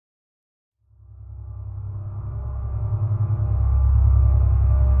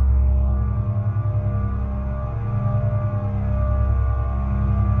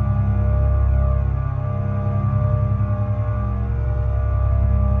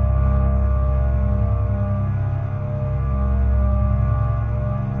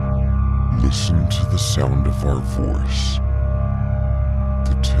the sound of our voice,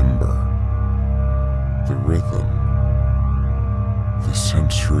 the timbre, the rhythm, the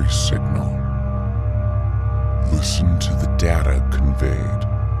sensory signal. Listen to the data conveyed.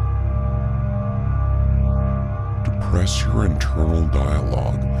 Depress your internal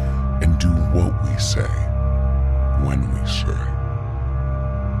dialogue and do what we say, when we say.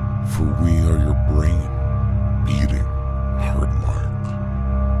 For we are your brain, beating heart-like.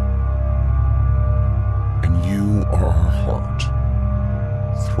 And you are our heart,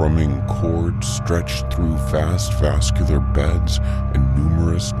 thrumming chords stretched through vast vascular beds and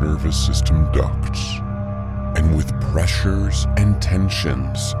numerous nervous system ducts. And with pressures and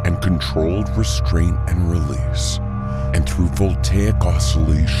tensions and controlled restraint and release, and through voltaic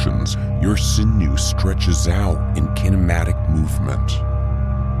oscillations, your sinew stretches out in kinematic movement.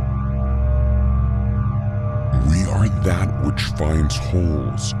 We are that which finds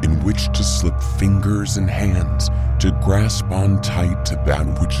holes in which to slip fingers and hands to grasp on tight to that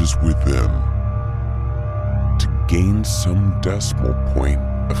which is within, to gain some decimal point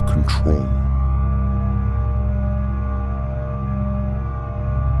of control.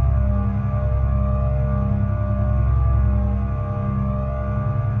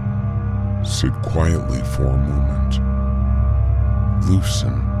 Sit quietly for a moment,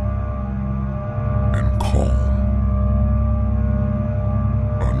 loosen and calm.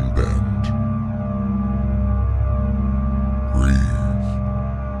 Unbend. Breathe.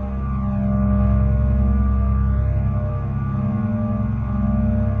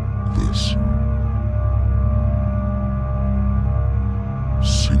 Listen.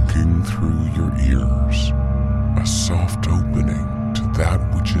 Sinking through your ears, a soft opening to that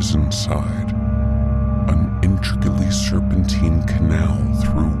which is inside, an intricately serpentine canal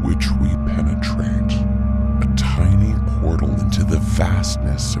through which we penetrate, a tiny portal into the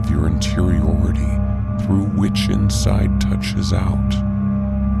vastness of your interiority through which inside touches out,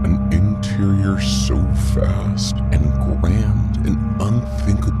 an interior so vast and grand and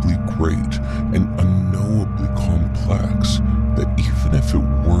unthinkably great and unknowably complex that even if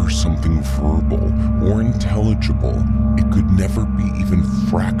it were something verbal or intelligible, it could never be even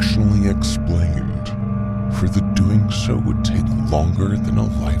fractionally explained, for the doing so would take longer than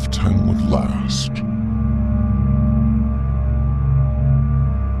a lifetime would last.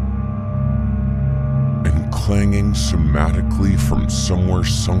 And clanging somatically from somewhere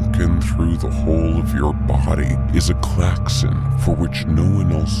sunken through the whole of your body is a klaxon for which no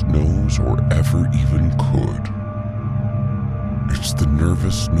one else knows or ever even could. It's the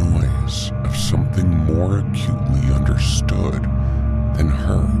nervous noise of something more acutely understood than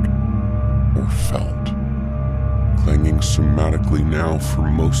heard or felt, clanging somatically now for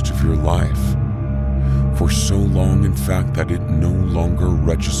most of your life, for so long in fact that it no longer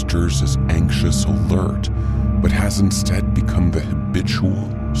registers as anxious alert, but has instead become the habitual,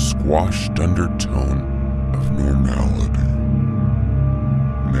 squashed undertone of normality,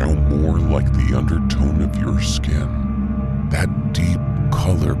 now more like the undertone of your skin, that deep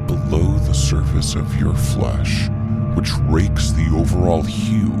color below the surface of your flesh, which rakes the overall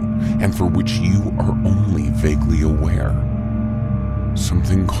hue and for which you are only vaguely aware.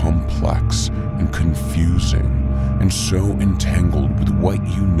 Something complex and confusing and so entangled with what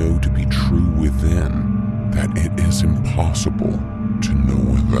you know to be true within that it is impossible to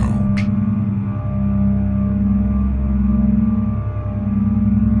know without.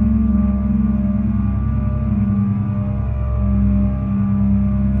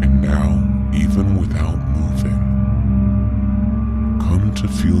 Even without moving, come to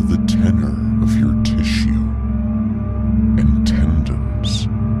feel the tenor of your tissue and tendons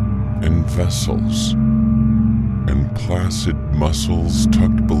and vessels and placid muscles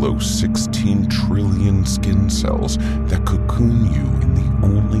tucked below 16 trillion skin cells that cocoon you in the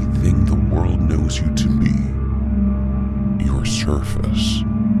only thing the world knows you to be, your surface.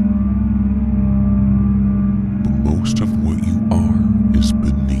 But most of what you are is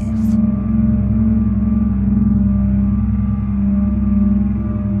beneath.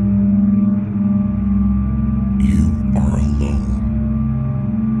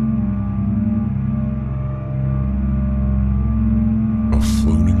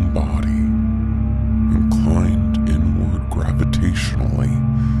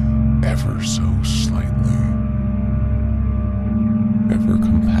 Ever so slightly, ever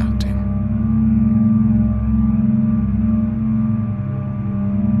compacting.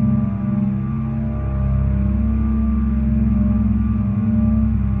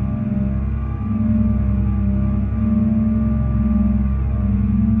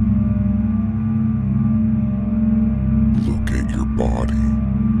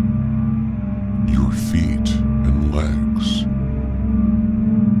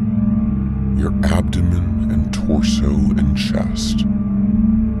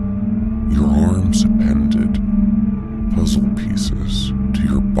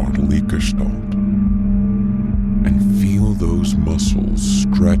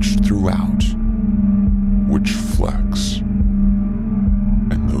 stretched throughout, which flex,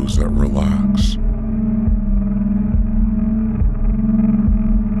 and those that relax.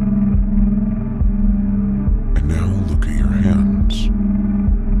 And now look at your hands.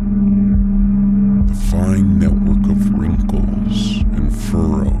 The fine network of wrinkles and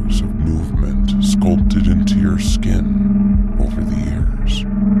furrows of movement sculpted into your skin over the years.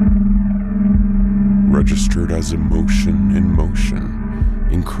 Registered as emotion in motion,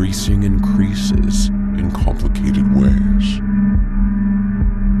 increasing increases in complicated ways.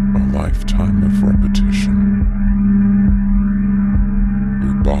 A lifetime of repetition.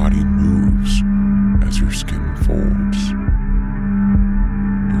 Your body moves as your skin folds.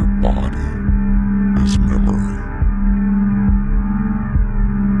 Your body is memory.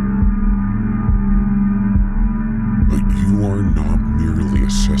 But you are not merely a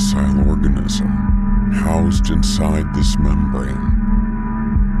sessile organism housed inside this membrane.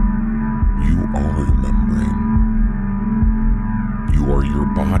 You are a membrane. You are your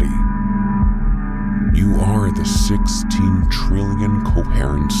body. You are the 16 trillion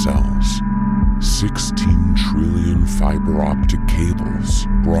coherent cells, 16 trillion fiber optic cables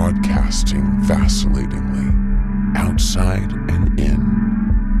broadcasting vacillatingly, outside and in,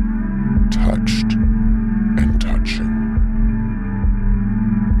 touched and touching.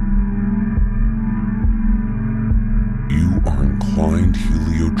 You are inclined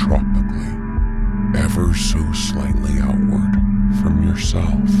heliotropically, ever so slightly outward from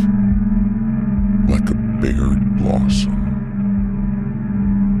yourself, like a bared blossom.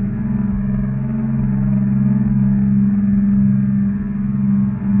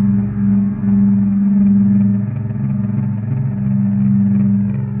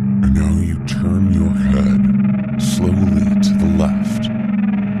 And now you turn your head slowly to the left,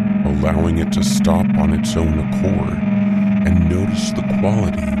 allowing it to stop on its own accord, and notice the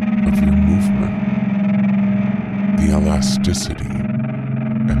quality of your movement, the elasticity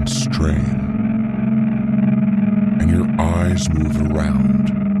and strain. And your eyes move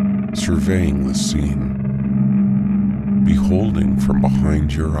around, surveying the scene, beholding from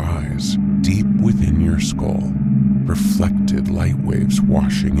behind your eyes, deep within your skull, reflected light waves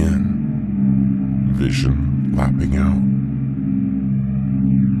washing in, vision lapping out.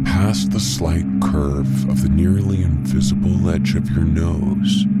 Past the slight curve of the nearly invisible edge of your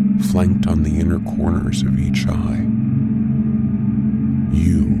nose, flanked on the inner corners of each eye.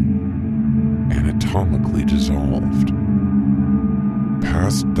 You, anatomically dissolved.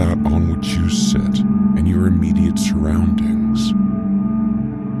 Past that on which you sit and your immediate surroundings.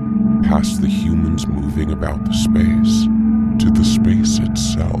 Past the humans moving about the space, to the space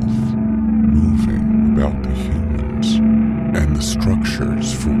itself, moving about the humans, and the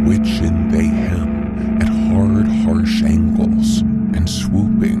structures for which in they hem at hard, harsh angles and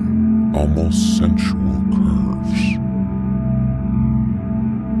swooping, almost sensual curves.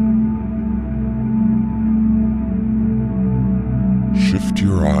 Shift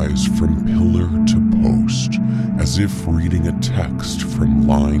your eyes from pillar to post, as if reading a text from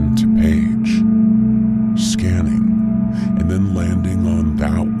line to page, scanning, and then landing on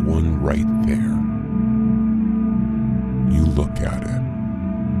that one right there. You look at it,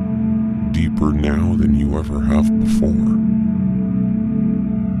 deeper now than you ever have before.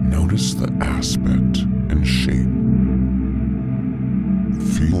 Notice the aspect and shape.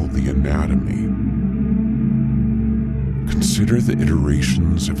 Feel the anatomy. Consider the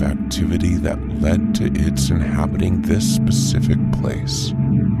iterations of activity that led to its inhabiting this specific place,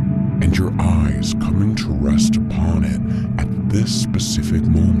 and your eyes coming to rest upon it at this specific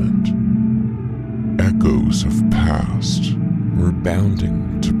moment. Echoes of past were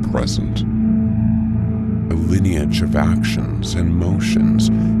bounding to present. A lineage of actions and motions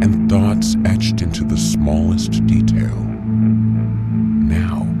and thoughts etched into the smallest detail.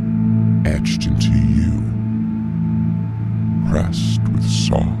 Now etched into you, pressed with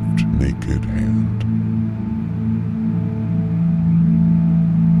soft, naked hand.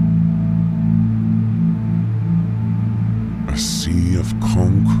 A sea of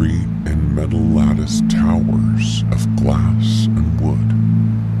concrete and metal lattice towers of glass and wood,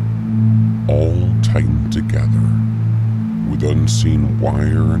 all tightened together, with unseen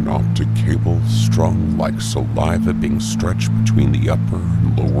wire and optic cables strung like saliva being stretched between the upper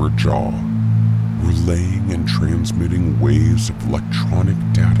and lower jaw, relaying and transmitting waves of electronic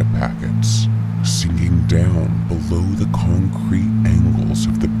data packets, sinking down below the concrete angles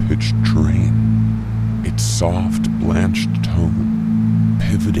of the pitched terrain, its soft, blanched tone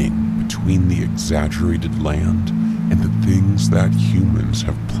pivoting between the exaggerated land and the things that humans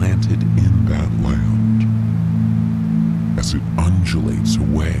have planted in that land. as it undulates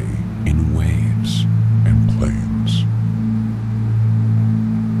away in waves and planes.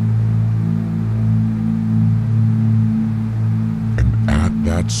 And at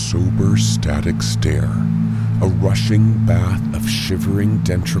that sober, static stare, a rushing bath of shivering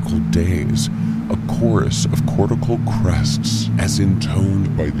dentrical days, a chorus of cortical crests as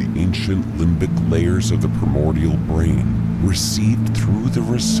intoned by the ancient limbic layers of the primordial brain, received through the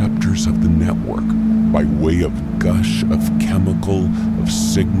receptors of the network by way of gush of chemical, of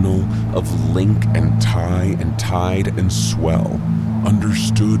signal, of link and tie and tide and swell,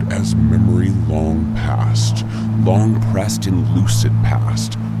 understood as memory long past, long pressed in lucid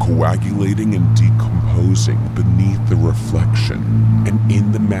past, coagulating and decomposing beneath the reflection and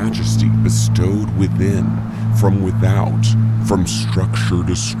in the majesty bestowed within, from without, from structure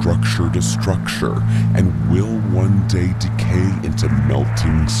to structure to structure, and will one day decay into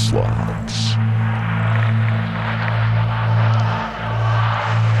melting slabs.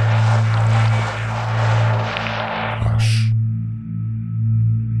 Hush.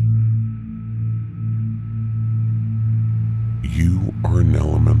 You are an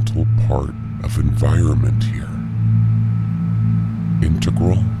elemental part of environment here,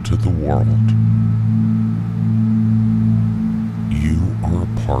 integral to the world. You are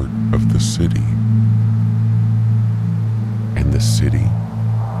a part of the city, and the city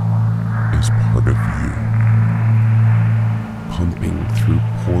is part of you, pumping through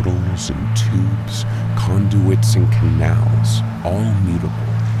portals and tubes, conduits and canals, all mutable,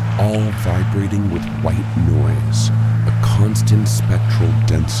 all vibrating with white noise, a constant spectral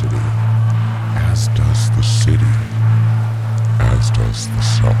density, as does the city, as does the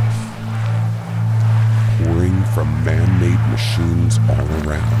self, pouring from man-made machines all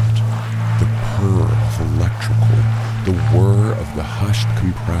around, the purr of electrical, the whir of the hushed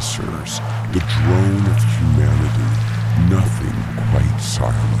compressors, the drone of humanity, nothing quite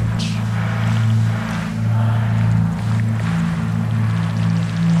silent.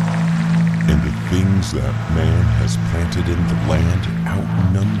 And the things that man has planted in the land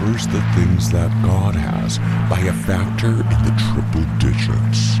outnumbers the things that God has by a factor in the triple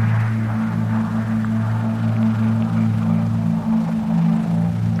digits.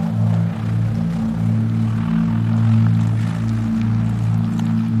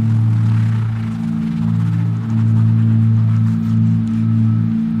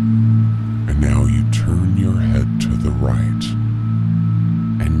 And now you turn your head to the right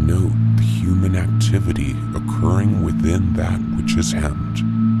and note human activity occurring within that which is hemmed,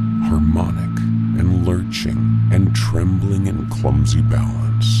 harmonic and lurching and trembling in clumsy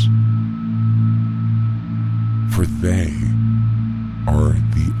balance. For they are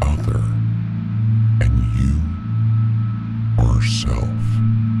the other, and you are self,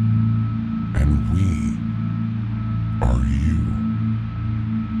 and we are you.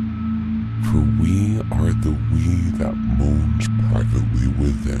 For we are the we that moans privately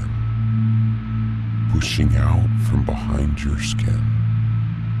within, pushing out from behind your skin,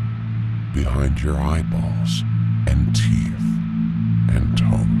 behind your eyeballs and teeth and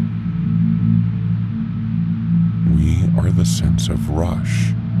tongue. We are the sense of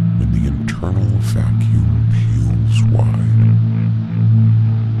rush when the internal vacuum peels wide.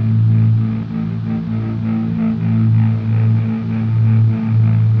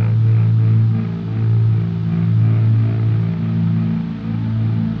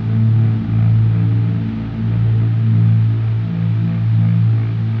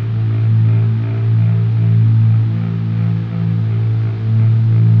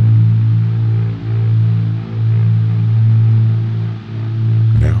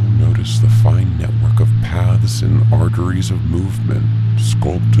 And arteries of movement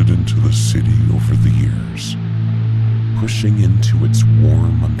sculpted into the city over the years, pushing into its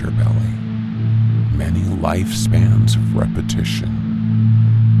warm underbelly many lifespans of repetition.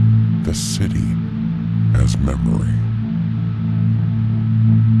 The city as memory.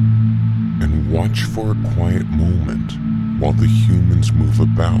 And watch for a quiet moment while the humans move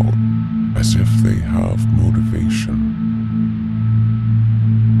about as if they have motivation.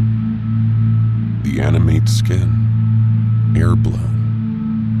 The animate skin,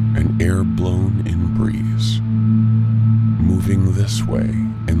 air-blown, and air-blown in breeze, moving this way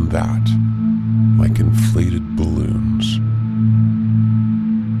and that, like inflated balloons.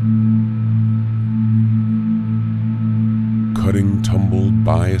 Cutting tumbled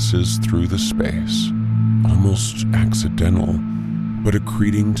biases through the space, almost accidental, but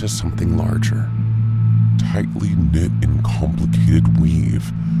accreting to something larger, tightly knit in complicated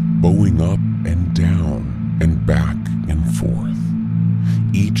weave, bowing up and down and back and forth,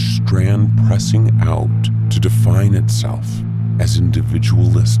 each strand pressing out to define itself as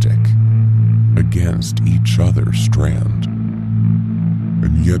individualistic against each other's strand.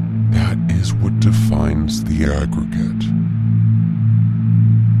 And yet that is what defines the aggregate.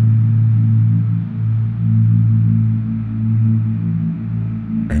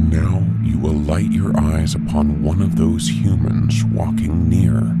 And now you alight your eyes upon one of those humans walking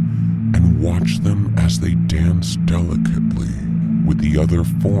near and watch them as they dance delicately with the other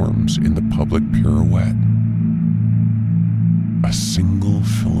forms in the public pirouette. A single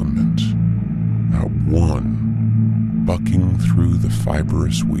filament, at one, bucking through the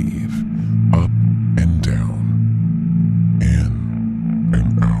fibrous weave, up and down, in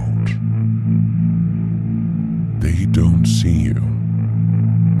and out. They don't see you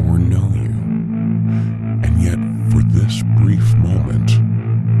or know you, and yet for this brief moment,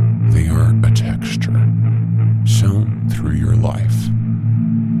 they are a texture sewn through your life,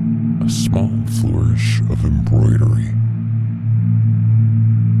 a small flourish of embroidery,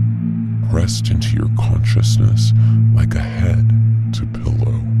 pressed into your consciousness like a head to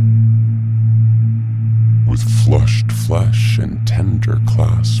pillow, with flushed flesh and tender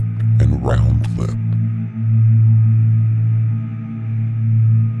clasp and round lip.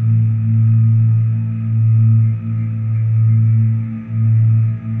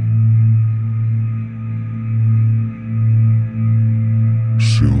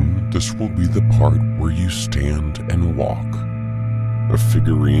 Soon, this will be the part where you stand and walk, a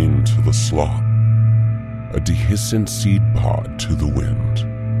figurine to the slop, a dehiscent seed pod to the wind.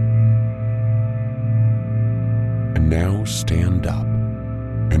 And now stand up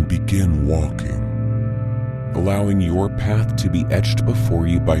and begin walking, allowing your path to be etched before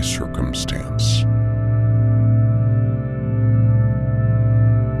you by circumstance.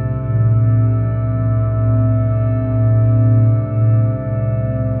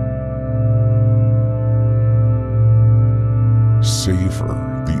 Savor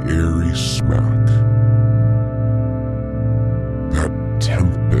the airy smack, that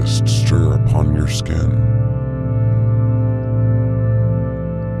tempest stir upon your skin.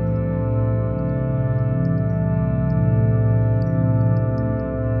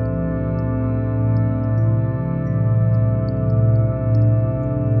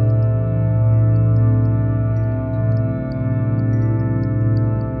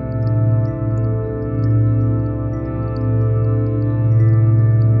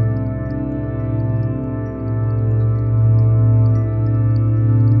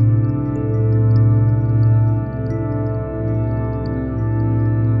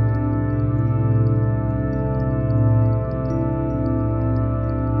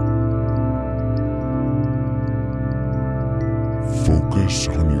 Focus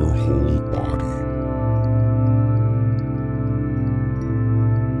on your whole body.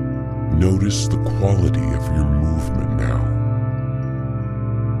 Notice the quality of your movement now.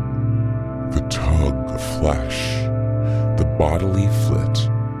 The tug of flesh, the bodily flit,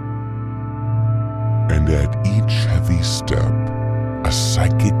 and at each heavy step, a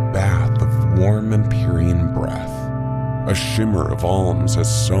psychic bath of warm Empyrean breath, a shimmer of alms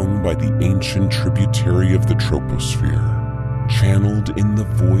as sung by the ancient tributary of the troposphere, channeled in the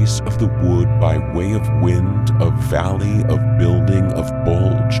voice of the wood by way of wind, of valley, of building, of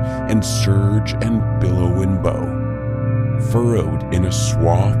bulge, and surge, and billow and bow, furrowed in a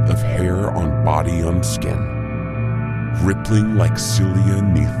swath of hair on body on skin, rippling like cilia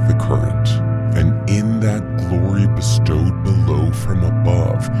neath the current, and in that glory bestowed below from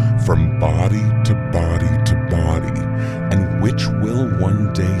above, from body to body to body, and which will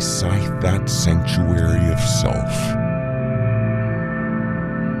one day scythe that sanctuary of self.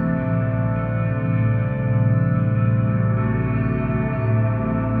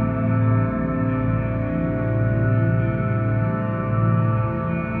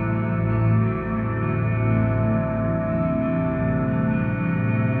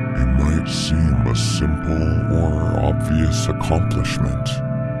 Seem a simple or obvious accomplishment.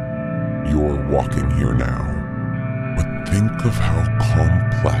 You're walking here now, but think of how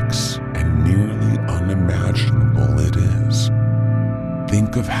complex and nearly unimaginable it is.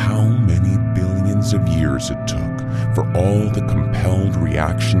 Think of how many billions of years it took for all the compelled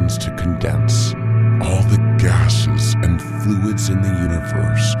reactions to condense, all the gases and fluids in the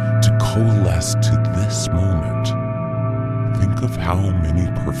universe to coalesce to this moment. Think of how many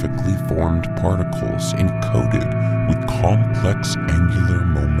perfectly formed particles encoded with complex angular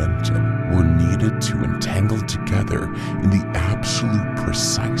momentum were needed to entangle together in the absolute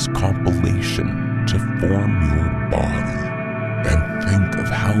precise compilation to form your body. And think of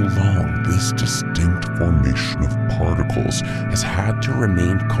how long this distinct formation of particles has had to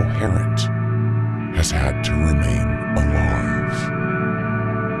remain coherent, has had to remain alive.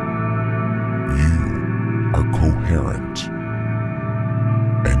 You are coherent,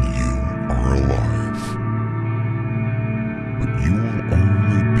 and you are alive. But you will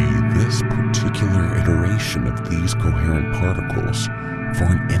only be this particular iteration of these coherent particles for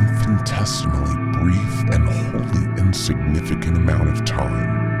an infinitesimally brief and wholly insignificant amount of time.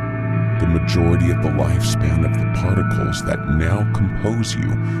 The majority of the lifespan of the particles that now compose you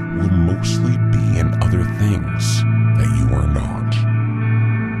will mostly be in other things that you are not.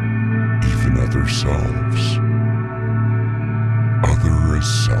 Even other selves. Other as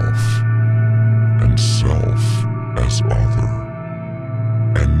self, and self as other.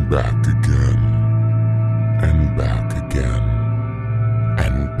 And back again, and back again,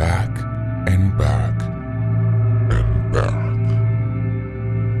 and back, and back, and back.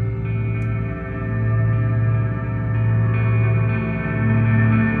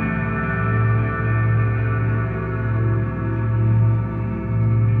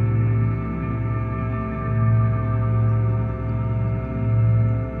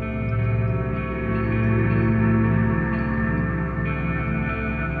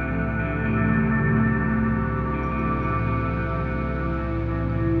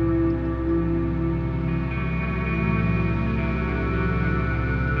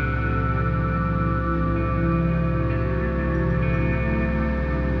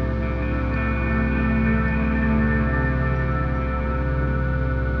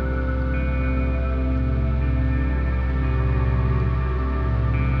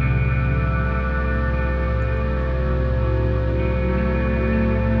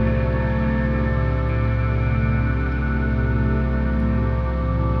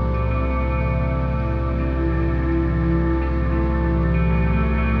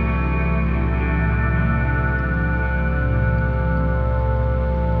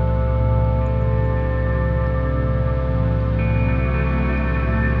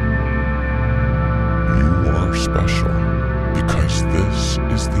 Special, because this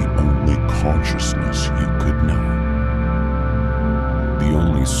is the only consciousness you could know. The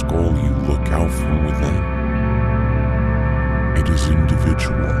only skull you look out from within. It is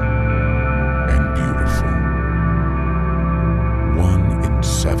individual and beautiful. 1 in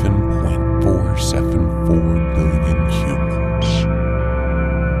 7.474 billion humans.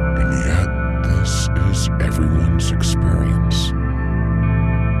 And yet this is everyone's experience.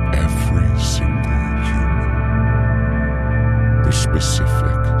 Every single the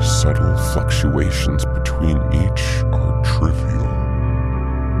specific, subtle fluctuations between each are trivial.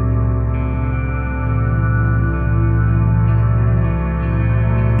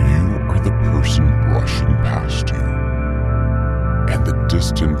 You are the person brushing past you, and the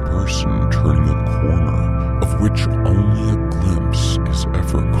distant person turning a corner of which only a glimpse is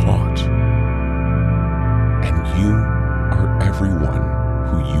ever caught. And you are everyone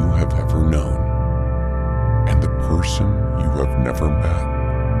who you have ever known. And the person you have never met,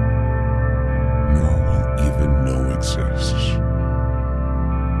 nor will even know exists.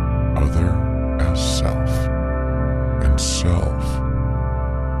 Other as self, and self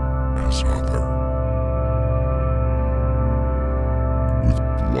as other. With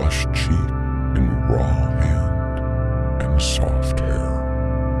blush cheek and raw hand and soft hair.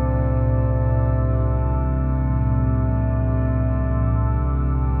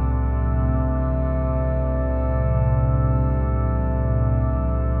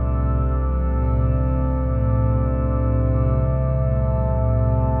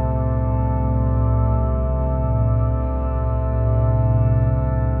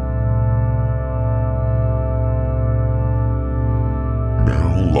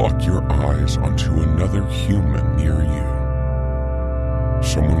 Lock your eyes onto another human near you.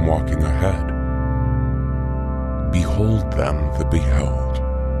 Someone walking ahead. Behold them that beheld.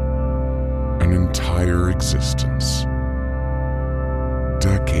 An entire existence.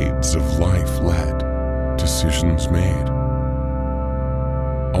 Decades of life led, decisions made.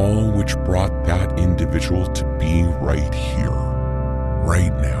 All which brought that individual to be right here,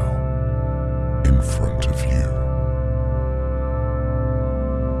 right now, in front of you.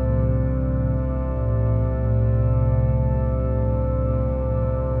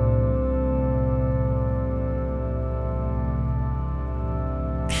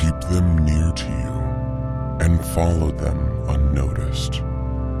 Keep them near to you and follow them unnoticed.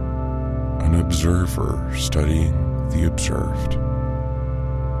 An observer studying the observed.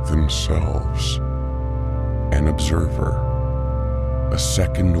 Themselves an observer. A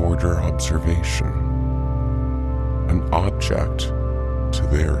second-order observation. An object to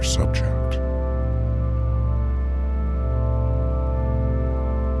their subject.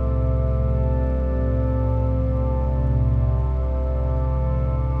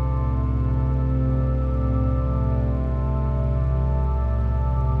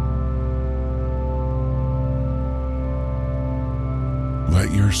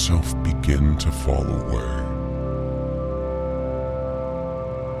 let yourself begin to fall away.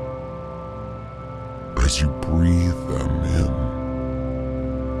 As you breathe them in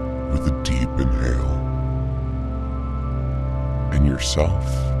with a deep inhale, and yourself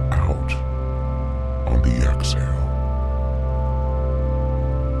out on the exhale.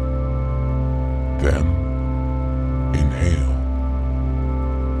 Then inhale.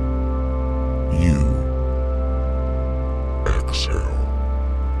 You exhale.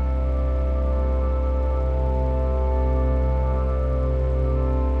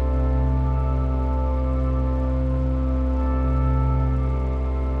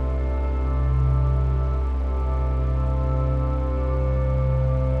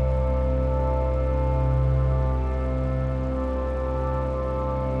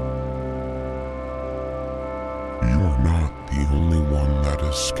 You're not the only one that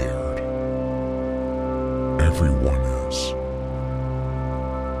is scared. Everyone is.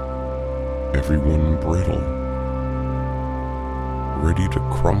 Everyone brittle, ready to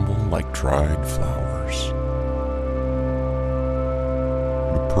crumble like dried flowers.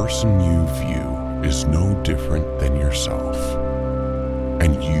 The person you view is no different than yourself,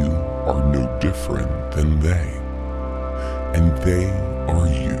 and you are no different than they, and they are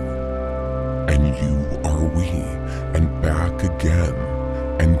you, and you are we, and back again,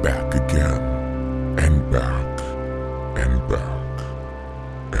 and back again, and back, and back,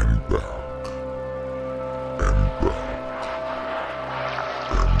 and back, and back, and back.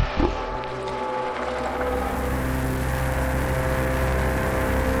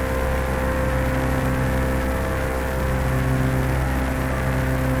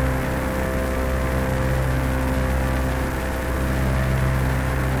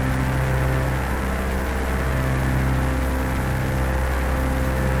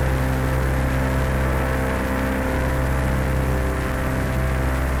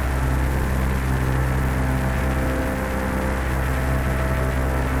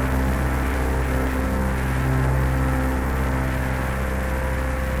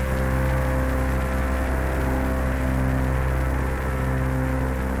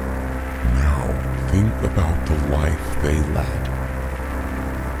 Think about the life they led.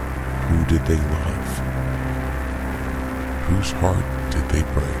 Who did they love? Whose heart did they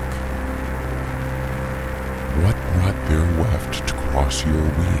break? What brought their weft to cross your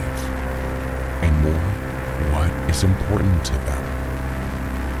weave? And more, what is important to them?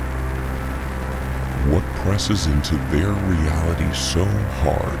 What presses into their reality so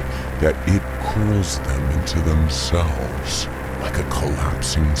hard that it curls them into themselves like a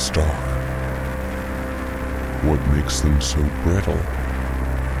collapsing star? What makes them so brittle?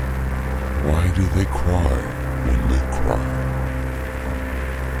 Why do they cry when they cry?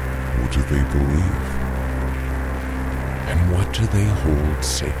 What do they believe? And what do they hold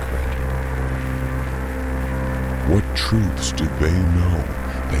sacred? What truths do they know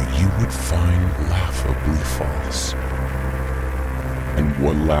that you would find laughably false? And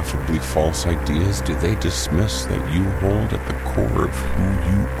what laughably false ideas do they dismiss that you hold at the core of who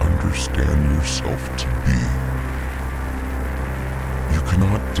you understand yourself to be? You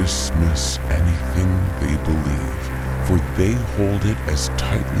cannot dismiss anything they believe, for they hold it as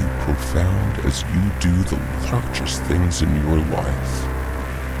tightly profound as you do the largest things in your life.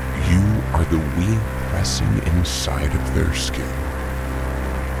 You are the we pressing inside of their skin,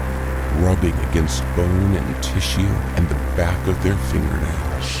 rubbing against bone and tissue and the back of their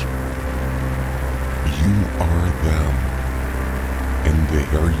fingernails. You are them, and they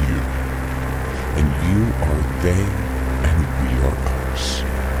are you, and you are they, and we are us.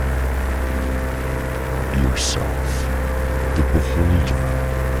 Yourself, the beholder,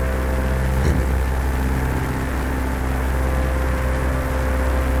 thinning.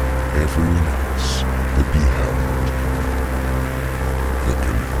 Everyone else, the beheld,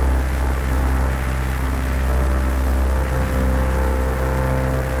 thickening.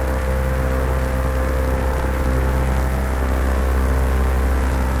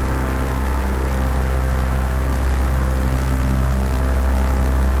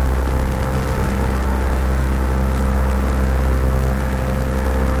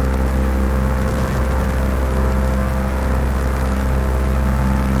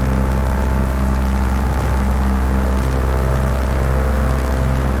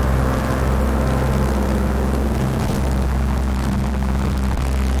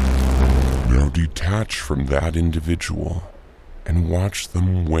 Detach from that individual and watch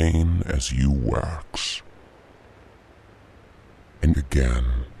them wane as you wax. And again,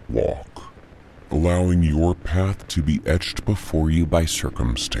 walk, allowing your path to be etched before you by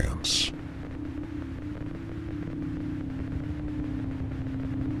circumstance.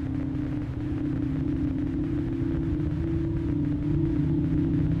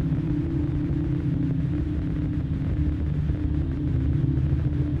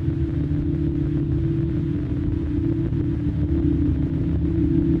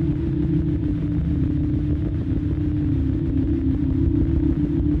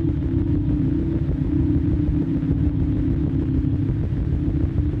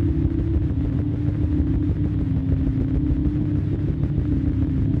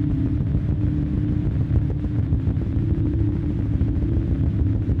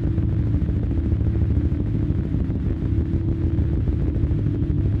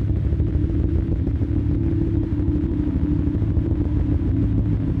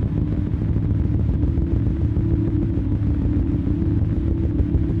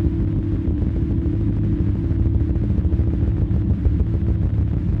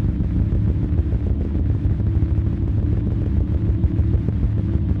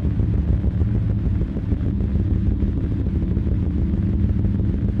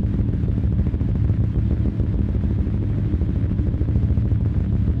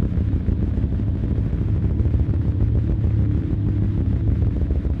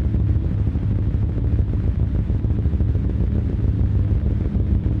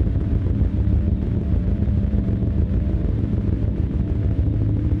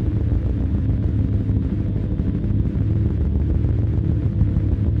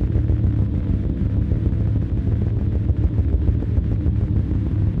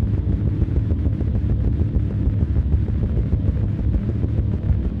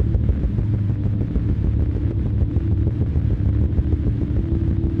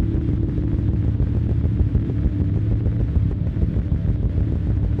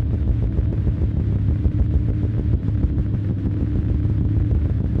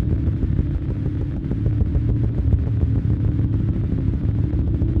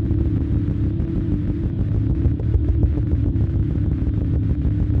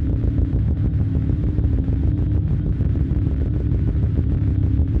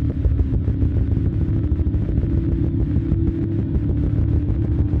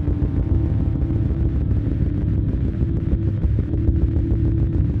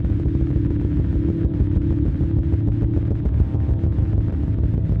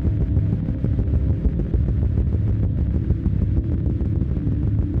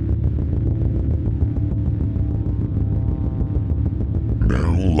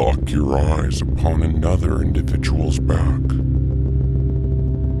 your eyes upon another individual's back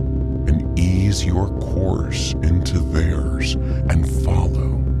and ease your course into theirs and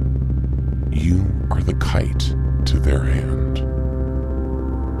follow. You are the kite to their hand.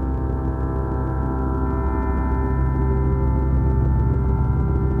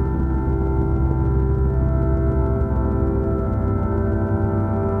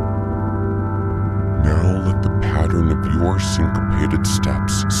 Now let the pattern of your syncopated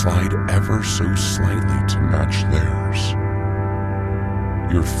steps slide ever so slightly to match theirs.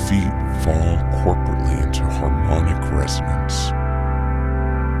 Your feet fall corporately into harmonic resonance.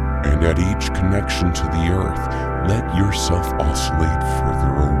 And at each connection to the earth, let yourself oscillate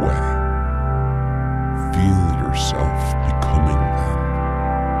further away. Feel yourself becoming them.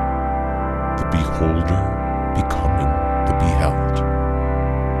 The beholder becoming the beheld.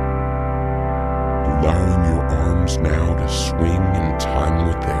 Allowing your arms now to swing in time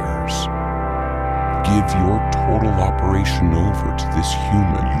with theirs. Give your total operation over to this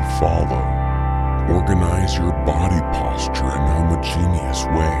human you follow. Organize your body posture in homogeneous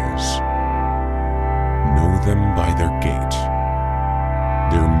ways. Know them by their gait,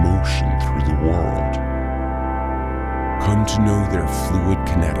 their motion through the world. Come to know their fluid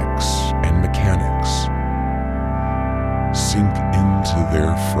kinetics and mechanics. Sink into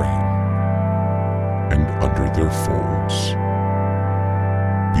their frame and under their folds,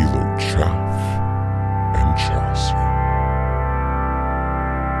 below chaff and chassis.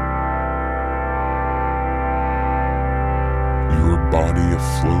 Your body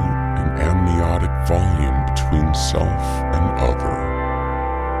afloat in amniotic volume between self and other.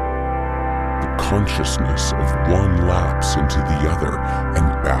 The consciousness of one lapse into the other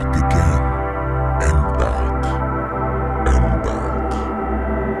and back again, and back, and back.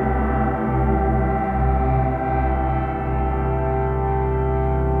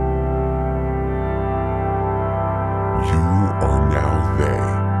 You are now they,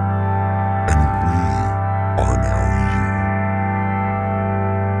 and we are now you.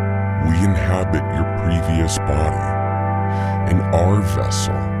 We inhabit your previous body, and our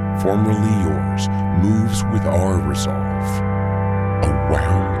vessel, formerly yours, moves with our resolve, a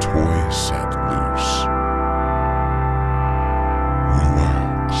wound toy set loose.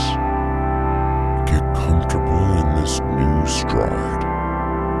 Relax. Get comfortable in this new stride.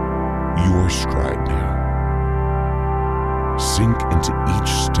 Your stride now. Sink into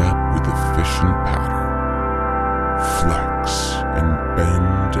each step with efficient pattern. Flex and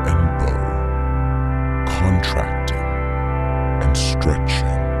bend and bow, contracting and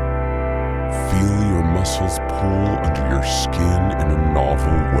stretching. Feel your muscles pull under your skin in a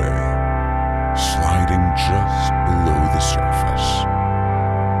novel way, sliding just below the surface.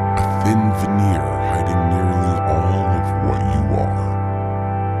 A thin veneer hiding nearly all of what you are.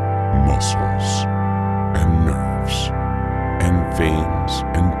 Muscles and nerves and veins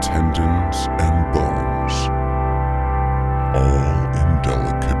and tendons and bones, all in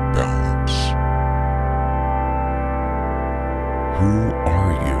delicate balance. Who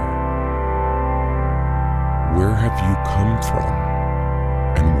are you? Where have you come from?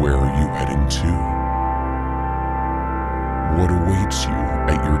 And where are you heading to? What awaits you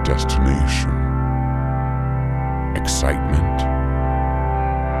at your destination? Excitement?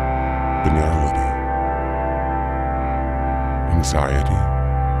 Banality? Anxiety,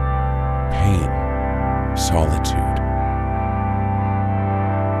 pain, solitude.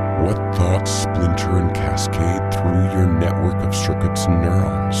 What thoughts splinter and cascade through your network of circuits and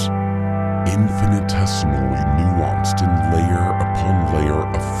neurons, infinitesimally nuanced in layer upon layer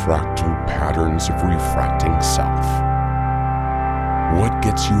of fractal patterns of refracting self? What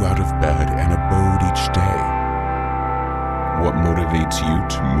gets you out of bed and abode each day? What motivates you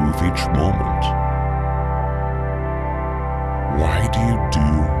to move each moment? Why do you do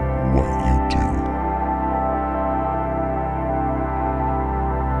what you do?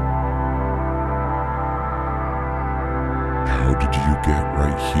 How did you get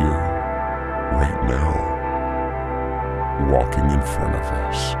right here, right now, walking in front of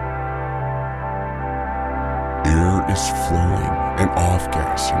us? Air is flowing and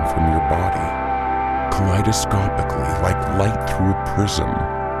off-gassing from your body, kaleidoscopically like light through a prism,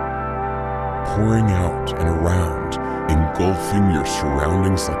 pouring out and around, engulfing your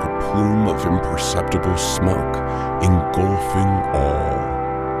surroundings like a plume of imperceptible smoke, engulfing all,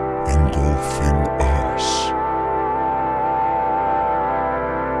 engulfing us.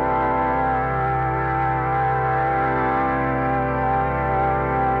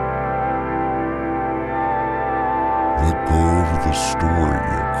 Let go of the story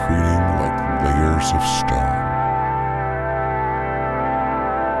accreting like layers of stone.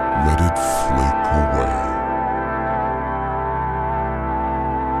 it flake away.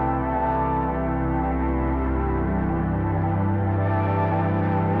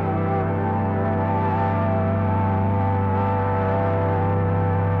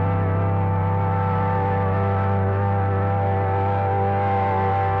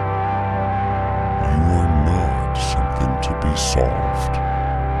 Solved.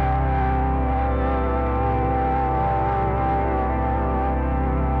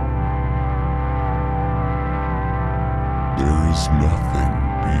 There is nothing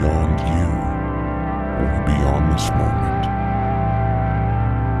beyond you or beyond this moment.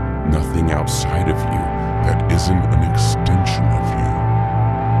 Nothing outside of you that isn't an extension of you.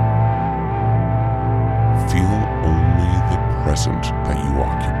 Feel only the present that you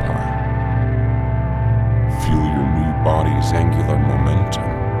occupy. Feel your new body's angular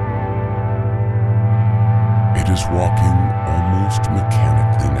momentum. It is walking almost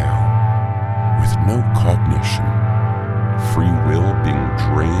mechanically now, with no cognition, free will being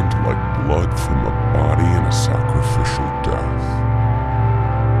drained like blood from a body in a sacrificial death.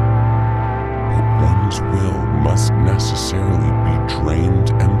 But one's will must necessarily be drained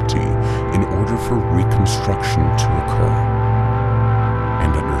empty in order for reconstruction to occur,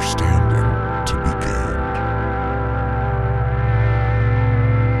 and understanding to begin.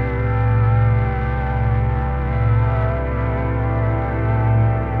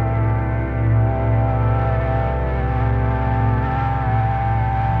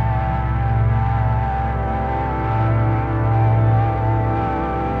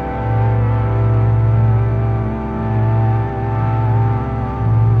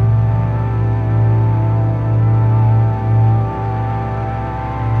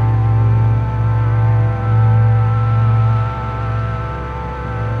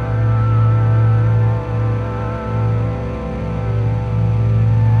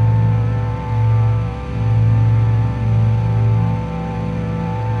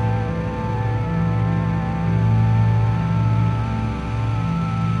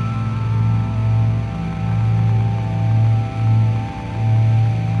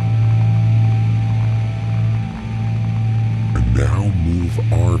 Now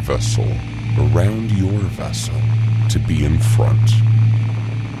move our vessel around your vessel to be in front.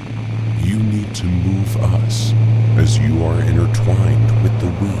 You need to move us as you are intertwined with the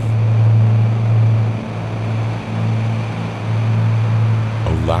we.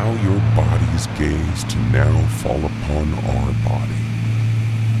 Allow your body's gaze to now fall upon our body.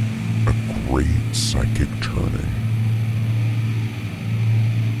 A great psychic turning.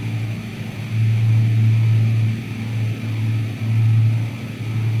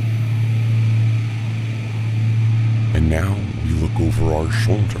 And now we look over our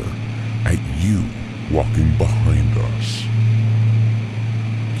shoulder at you walking behind us.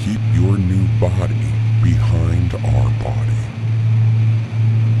 Keep your new body behind our body.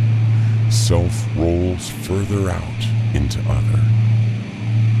 Self rolls further out into other.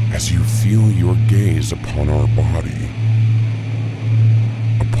 As you feel your gaze upon our body,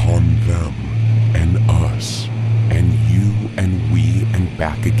 upon them and us, and you and we and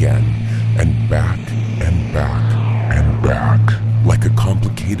back again, and back and back and back, like a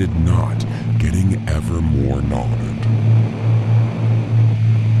complicated knot getting ever more knotted.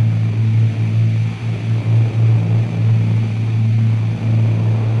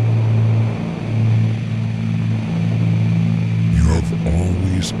 You have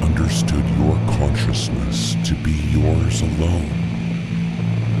always understood your consciousness to be yours alone.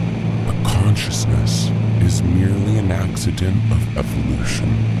 But consciousness is merely an accident of evolution,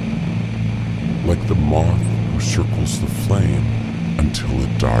 like the moth circles the flame until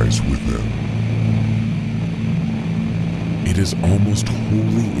it dies within. It is almost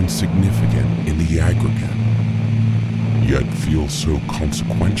wholly insignificant in the aggregate, yet feels so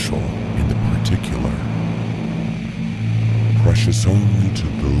consequential in the particular. Precious only to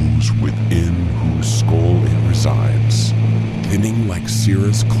those within whose skull it resides, thinning like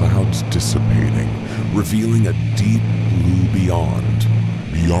cirrus clouds dissipating, revealing a deep blue beyond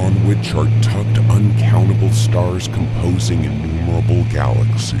which are tucked uncountable stars composing innumerable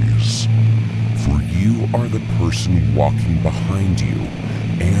galaxies. For you are the person walking behind you,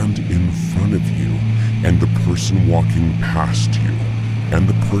 and in front of you, and the person walking past you, and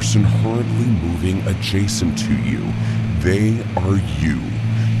the person hurriedly moving adjacent to you. They are you,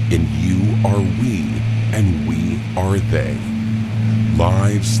 and you are we, and we are they.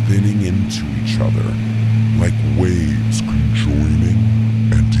 Lives thinning into each other, like waves conjoining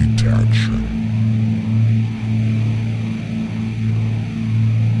and detaching.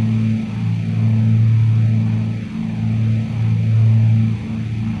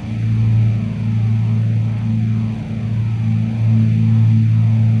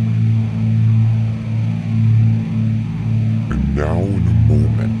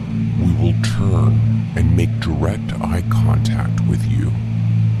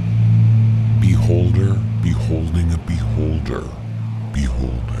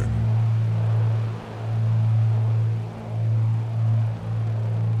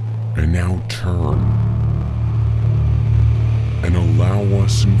 And now turn and allow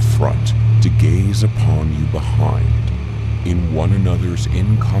us in front to gaze upon you behind, in one another's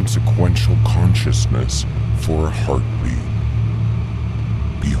inconsequential consciousness for a heartbeat.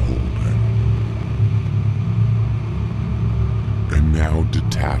 Beholding. And now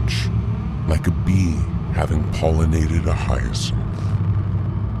detach, like a bee having pollinated a hyacinth.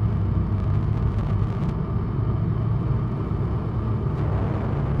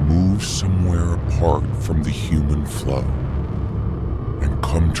 Move somewhere apart from the human flow and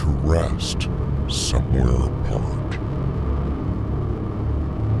come to rest somewhere apart.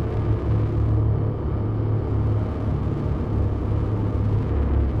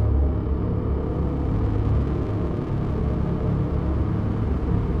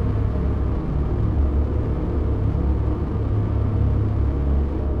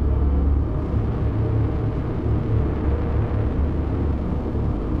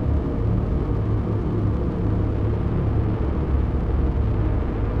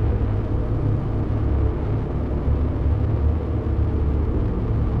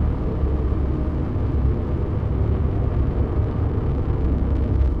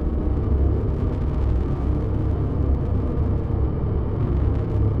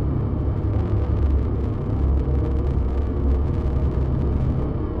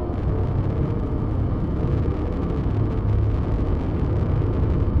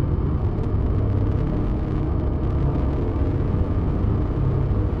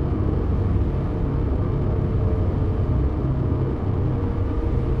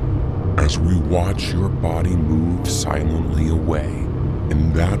 As we watch your body move silently away,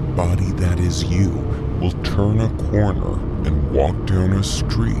 and that body that is you will turn a corner and walk down a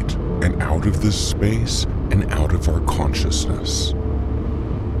street and out of this space and out of our consciousness.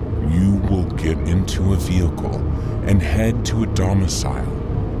 You will get into a vehicle and head to a domicile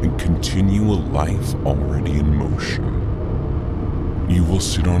and continue a life already in motion. You will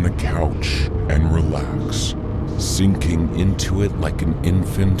sit on a couch and relax, sinking into it like an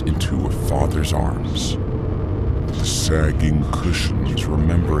infant into a father's arms. The sagging cushions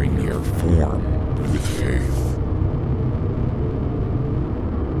remembering your form with faith.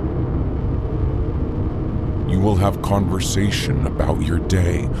 You will have conversation about your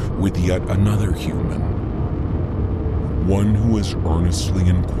day with yet another human. One who is earnestly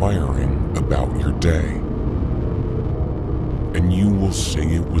inquiring about your day. And you will say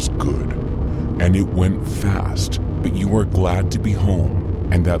it was good, and it went fast, but you are glad to be home,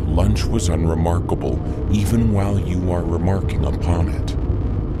 and that lunch was unremarkable even while you are remarking upon it.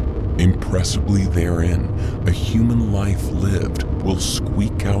 Impressibly therein, a human life lived will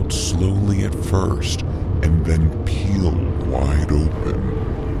squeak out slowly at first, and then peel wide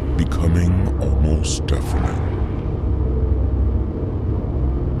open, becoming almost deafening.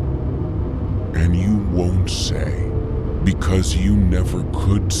 And you won't say, because you never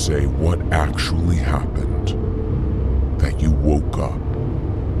could say what actually happened, that you woke up.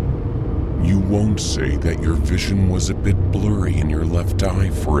 You won't say that your vision was a bit blurry in your left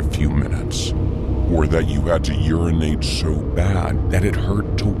eye for a few minutes, or that you had to urinate so bad that it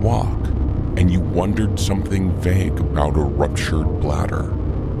hurt to walk, and you wondered something vague about a ruptured bladder.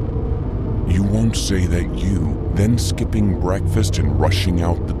 You won't say that you, then skipping breakfast and rushing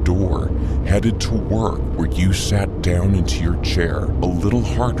out the door, headed to work where you sat down into your chair a little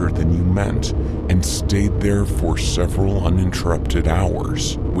harder than you meant and stayed there for several uninterrupted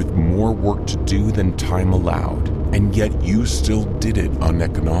hours with more work to do than time allowed, and yet you still did it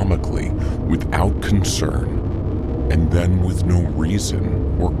uneconomically without concern. And then with no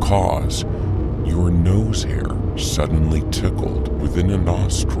reason or cause, your nose hair suddenly tickled within a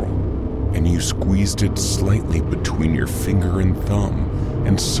nostril, and you squeezed it slightly between your finger and thumb,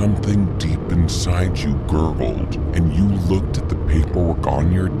 and something deep inside you gurgled, and you looked at the paperwork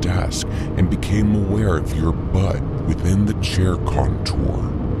on your desk and became aware of your butt within the chair contour,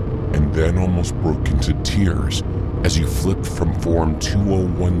 and then almost broke into tears as you flipped from Form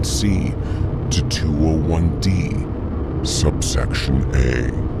 201C to 201D, subsection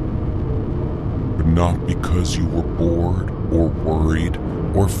A. But not because you were bored or worried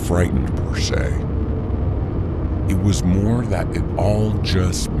or frightened per se. It was more that it all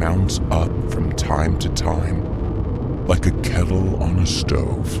just mounts up from time to time, like a kettle on a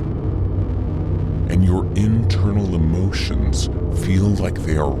stove. And your internal emotions feel like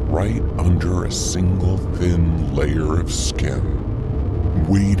they are right under a single thin layer of skin,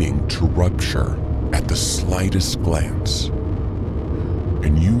 waiting to rupture at the slightest glance.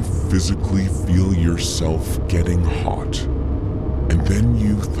 And you physically feel yourself getting hot. And then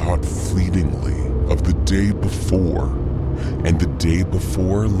you thought fleetingly of the day before and the day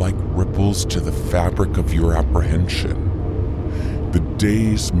before like ripples to the fabric of your apprehension. The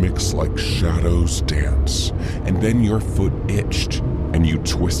days mix like shadows dance, and then your foot itched, and you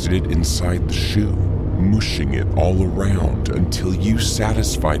twisted it inside the shoe, mushing it all around until you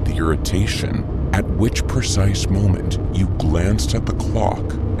satisfied the irritation, at which precise moment you glanced at the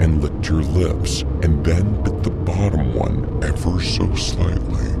clock and licked your lips, and then bit the bottom one ever so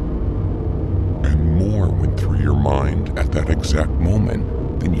slightly. And more went through your mind at that exact moment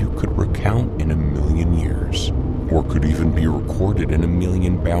than you could recount in a million years, or could even be recorded in a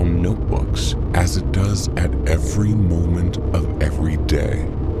million bound notebooks, as it does at every moment of every day,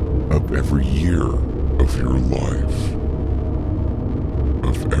 of every year of your life,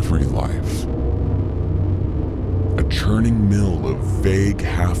 of every life. A churning mill of vague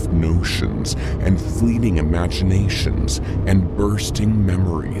half-notions and fleeting imaginations and bursting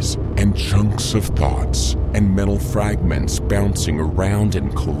memories and chunks of thoughts and mental fragments bouncing around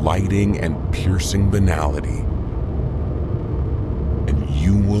and colliding and piercing banality. And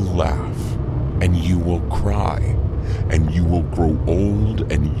you will laugh, and you will cry, and you will grow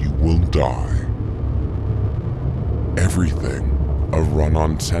old, and you will die. Everything a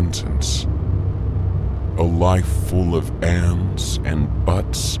run-on sentence. A life full of ands and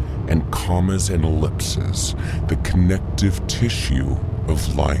buts and commas and ellipses, the connective tissue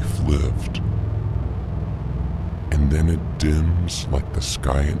of life lived. And then it dims like the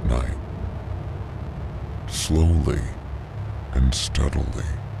sky at night, slowly and steadily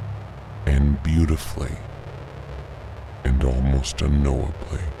and beautifully and almost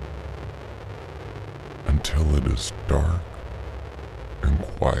unknowably, until it is dark and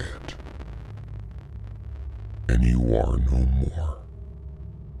quiet, and you are no more.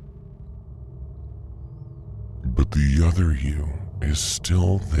 But the other you is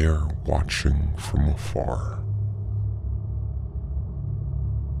still there watching from afar.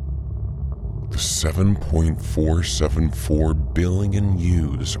 The 7.474 billion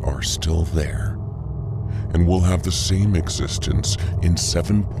yous are still there, and will have the same existence in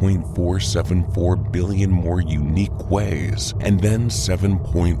 7.474 billion more unique ways, and then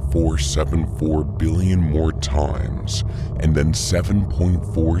 7.474 billion more times, and then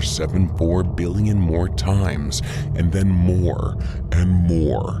 7.474 billion more times, and then more, and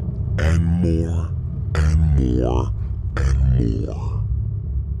more, and more, and more, and more.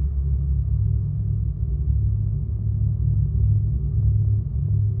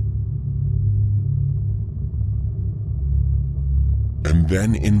 And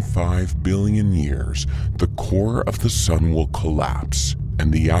then in 5 billion years, the core of the sun will collapse,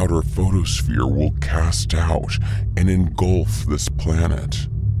 and the outer photosphere will cast out and engulf this planet.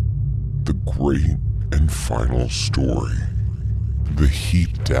 The great and final story. The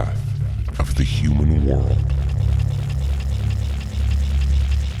heat death of the human world.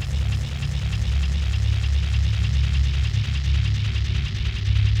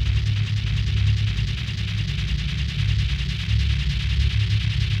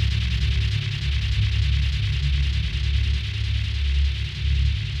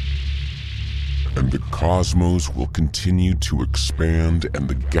 And the cosmos will continue to expand, and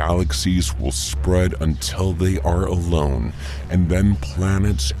the galaxies will spread until they are alone, and then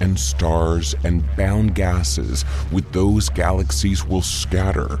planets and stars and bound gases with those galaxies will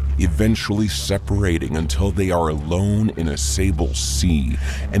scatter, eventually separating until they are alone in a sable sea,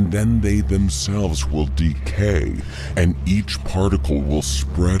 and then they themselves will decay, and each particle will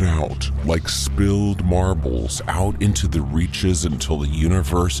spread out like spilled marbles out into the reaches until the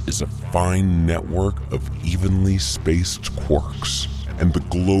universe is a fine network of evenly spaced quarks, and the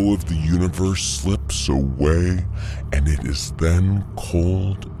glow of the universe slips away, and it is then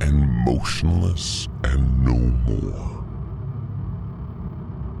cold and motionless and no more.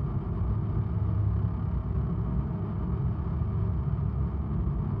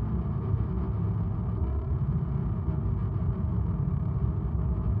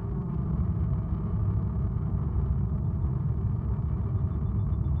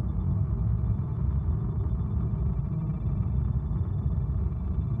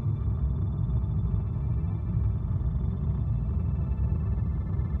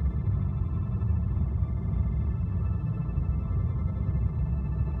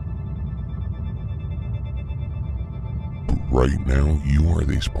 Right now, you are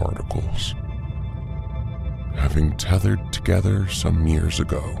these particles, having tethered together some years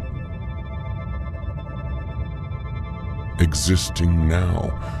ago, existing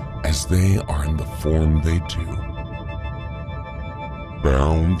now as they are in the form they do,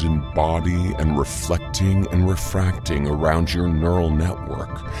 bound in body and reflecting and refracting around your neural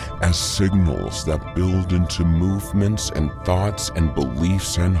network as signals that build into movements and thoughts and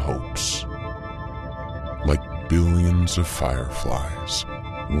beliefs and hopes. Like billions of fireflies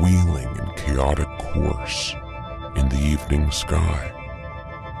wheeling in chaotic course in the evening sky,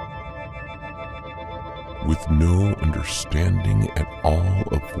 with no understanding at all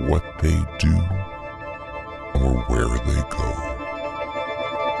of what they do or where they go.